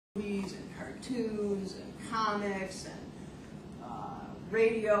movies and cartoons and comics and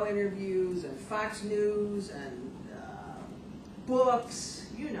radio interviews and Fox News and books,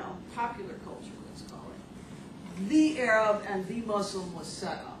 you know, popular culture, let's call it. The Arab and the Muslim was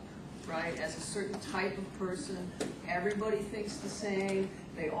set up, right, as a certain type of person. Everybody thinks the same.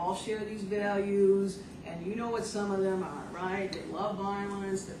 They all share these values, and you know what some of them are, right? They love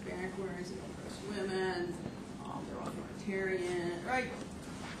violence, they're backwards, they oppress women, they're authoritarian, right?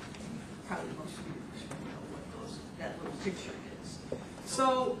 Probably most of you know what that little picture is.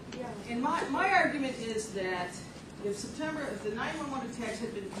 So, in my argument is that if the 9/11 attacks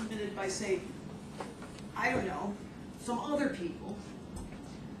had been committed by, say, I don't know, some other people,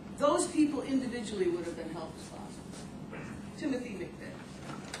 those people individually would have been held responsible. Timothy McVeigh,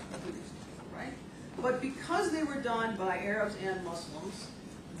 right? But because they were done by Arabs and Muslims,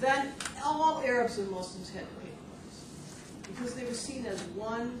 then all Arabs and Muslims had to pay the price. Because they were seen as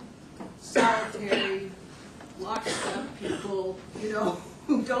one solitary, lockstep people, you know,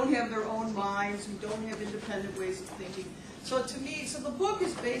 who don't have their own minds, who don't have independent ways of thinking. So to me, so the book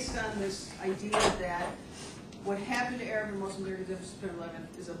is based on this idea that what happened to Arab and Muslim during September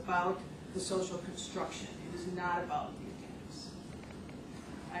 11th is about the social construction. It is not about the attacks.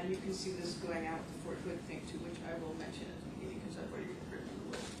 And you can see this going out with the Fort Hood thing too, which I will mention at the beginning because I've already referred to the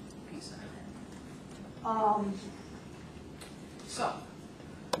little piece on that.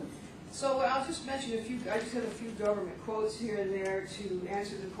 So I'll just mention a few, I just had a few government quotes here and there to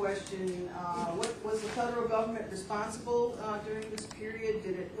answer the question, what was the federal government responsible during this period?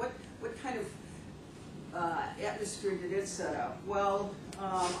 What kind of atmosphere did it set up? Well,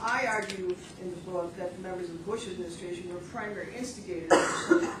 I argue in the book that the members of the Bush administration were primary instigators of the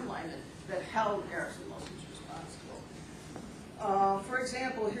social climate that held Arabs and Muslims responsible. For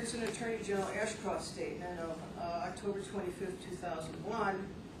example, here's an Attorney General Ashcroft statement of October 25th, 2001.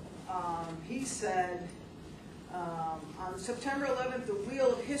 He said, on September 11th, the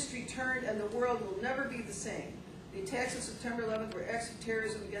wheel of history turned and the world will never be the same. The attacks of September 11th were acts of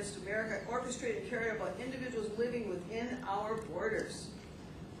terrorism against America, orchestrated and carried out by individuals living within our borders.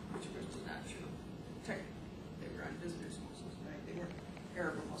 Which of course was not true. Technically, they were on visitors Muslims, right? They weren't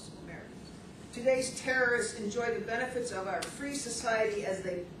Arab or Muslim Americans. Today's terrorists enjoy the benefits of our free society as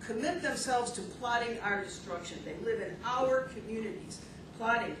they commit themselves to plotting our destruction. They live in our communities,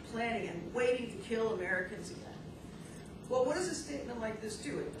 plotting, planning, and waiting to kill Americans again. Well, what does a statement like this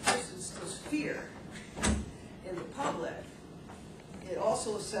do? It first instills fear in the public. It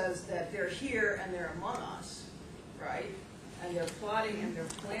also says that they're here and they're among us, right? And they're plotting and they're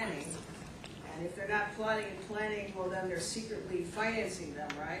planning. And if they're not plotting and planning, well, then they're secretly financing them,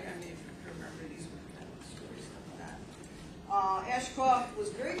 right? I mean, if you remember, these were kind of stories like that. Ashcroft was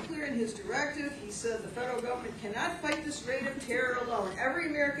very clear in his directive. He said the federal government cannot fight this rate of terror alone. Every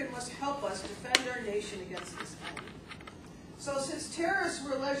American must help us defend our nation against this enemy. So since terrorists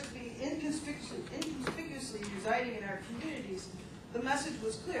were alleged to be inconspicuously residing in our communities, the message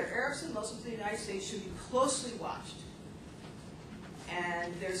was clear. Arabs and Muslims in the United States should be closely watched.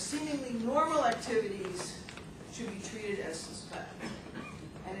 And their seemingly normal activities should be treated as suspect.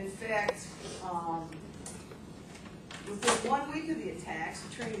 And in fact, within 1 week of the attacks,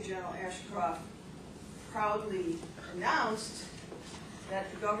 Attorney General Ashcroft proudly announced that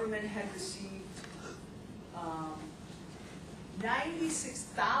the government had received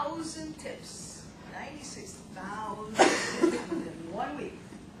 96,000 tips, 96,000 tips within 1 week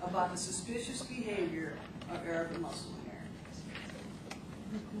about the suspicious behavior of Arab and Muslim Americans.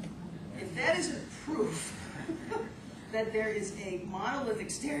 If that isn't proof that there is a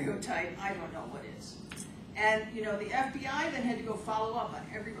monolithic stereotype, I don't know what is. And, you know, the FBI then had to go follow up on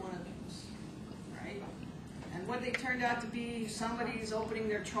every one of those, right? And what they turned out to be, somebody's opening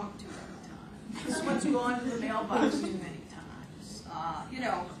their trunk too many times. This one's gone to the mailbox too many times. You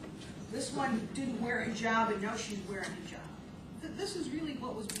know, this one didn't wear a hijab and now she's wearing a hijab. This is really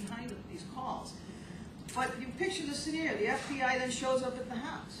what was behind these calls. But you picture the scenario. The FBI then shows up at the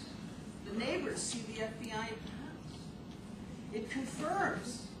house. The neighbors see the FBI at the house. It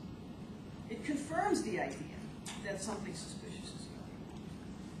confirms the idea that something suspicious is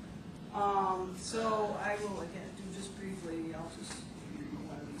going on. So I will, again, do just briefly, I'll just read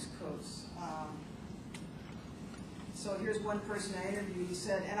one of these quotes. So here's one person I interviewed. He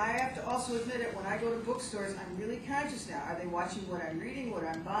said, and I have to also admit it, when I go to bookstores, I'm really conscious now. Are they watching what I'm reading, what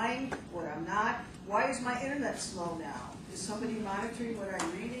I'm buying, what I'm not? Why is my internet slow now? Is somebody monitoring what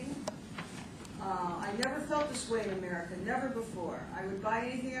I'm reading? I never felt this way in America, never before. I would buy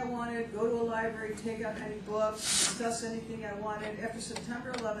anything I wanted, go to a library, take out any books, discuss anything I wanted. After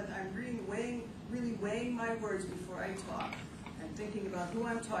September 11th, I'm really weighing my words before I talk. And thinking about who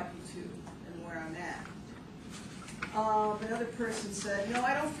I'm talking to and where I'm at. Another person said, no,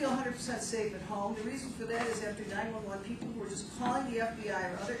 I don't feel 100% safe at home. The reason for that is after 911, people who are just calling the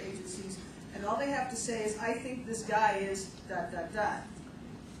FBI or other agencies, and all they have to say is, I think this guy is ...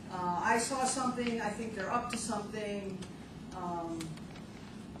 I saw something, I think they're up to something. Well,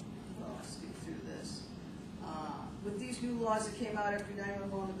 let's speak through this. With these new laws that came out after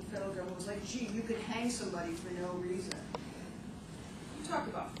 911, the federal government was like, gee, you could hang somebody for no reason. You talk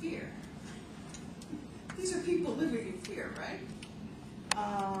about fear. These are people living in fear, right?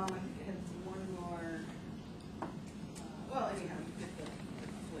 I think I had one more. Well, anyhow, you get the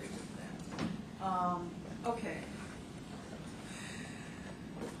flavor of that. Okay.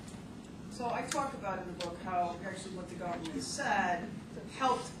 So I talk about in the book how actually what the government said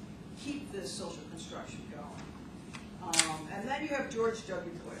helped keep this social construction going. And then you have George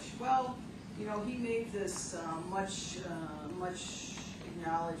W. Bush. Well, you know, he made this much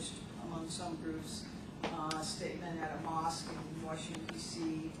acknowledged among some groups statement at a mosque in Washington,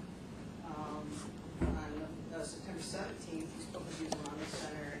 D.C. On September 17th. He spoke at the Islamic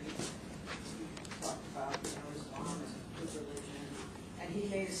Center, and he talked about, you know, Islam as a good religion. And he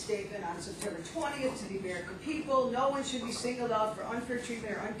made a statement on September 20th to the American people: no one should be singled out for unfair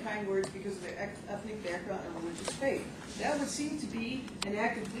treatment or unkind words because of their ethnic background or religious faith. That would seem to be an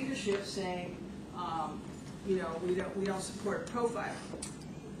act of leadership saying, you know, we don't support profiling.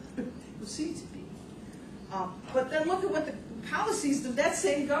 It would seem to be. But then look at what the policies of that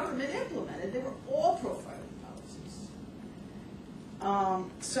same government implemented. They were all profiling policies.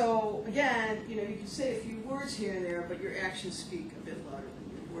 So again, you know, you can say a few words here and there, but your actions speak a bit louder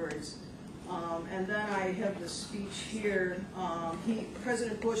than your words. And then I have this speech here.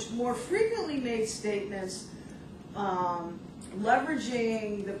 President Bush more frequently made statements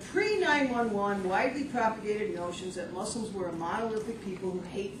leveraging the pre-911 widely propagated notions that Muslims were a monolithic people who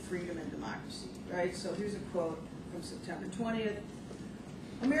hate freedom and democracy. Right? So here's a quote from September 20th.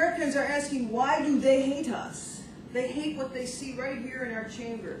 Americans are asking, why do they hate us? They hate what they see right here in our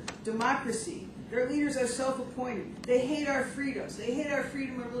chamber. Democracy. Their leaders are self-appointed. They hate our freedoms. They hate our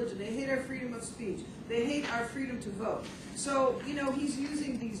freedom of religion. They hate our freedom of speech. They hate our freedom to vote. So, you know, he's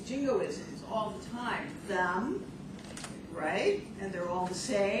using these jingoisms all the time. Them, right? And they're all the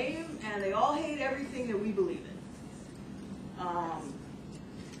same, and they all hate everything that we believe in.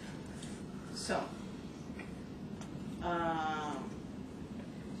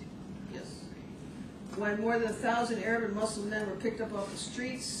 Yes. When more than 1,000 Arab and Muslim men were picked up off the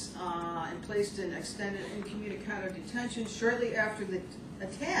streets and placed in extended incommunicado detention, shortly after the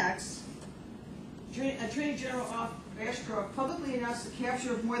attacks, Attorney General Ashcroft publicly announced the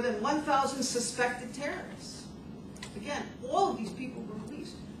capture of more than 1,000 suspected terrorists. Again, all of these people were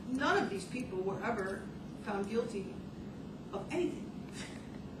released. None of these people were ever found guilty of anything.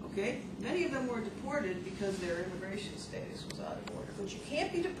 Okay? Many of them were deported because their immigration status was out of order. But you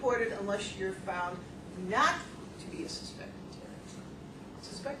can't be deported unless you're found not to be a suspected terrorist.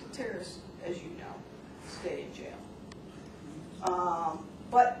 Suspected terrorists, as you know, stay in jail.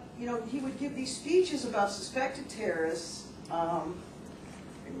 But, you know, he would give these speeches about suspected terrorists. I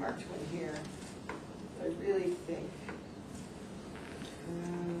marked one here. I really think.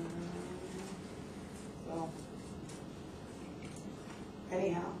 Well,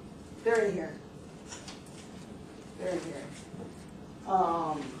 anyhow, they're in here. They're in here.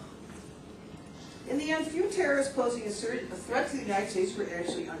 In the end, few terrorists posing a threat to the United States were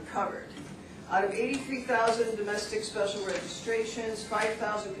actually uncovered. Out of 83,000 domestic special registrations,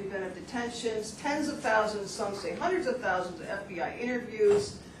 5,000 preventive detentions, tens of thousands, some say hundreds of thousands of FBI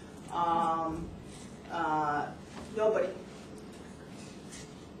interviews, nobody.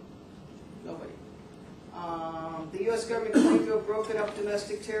 Nobody. The U.S. government claimed to have broken up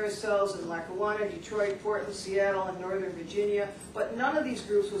domestic terrorist cells in Lackawanna, Detroit, Portland, Seattle, and Northern Virginia, but none of these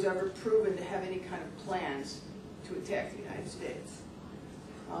groups was ever proven to have any kind of plans to attack the United States.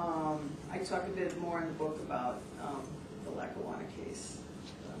 I talk a bit more in the book about the Lackawanna case.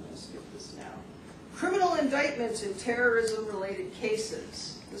 I'm going to skip this now. Criminal indictments in terrorism-related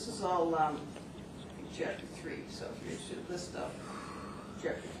cases. This is all Chapter 3, so if you're interested in this stuff,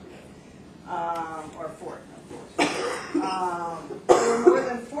 Chapter 3. Or 4, no, 4. There were more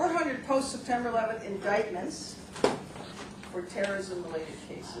than 400 post-September 11th indictments for terrorism-related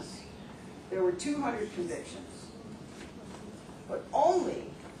cases. There were 200 convictions, but only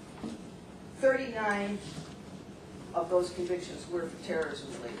 39 of those convictions were for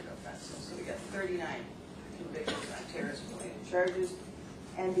terrorism-related offenses. So we got 39 convictions on terrorism-related charges,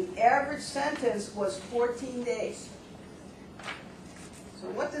 and the average sentence was 14 days. So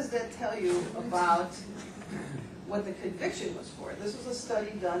what does that tell you about what the conviction was for. This was a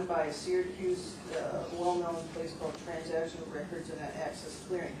study done by Syracuse, well-known place called Transactional Records and Access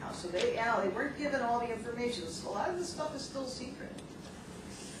Clearinghouse. So they weren't given all the information. A lot of this stuff is still secret.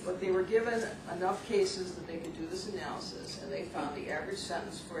 But they were given enough cases that they could do this analysis, and they found the average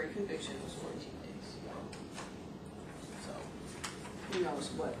sentence for a conviction was 14 days. So who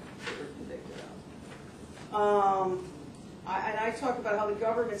knows what they were convicted of. And I talk about how the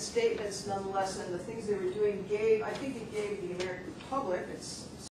government statements, nonetheless, and the things they were doing I think it gave the American public, it's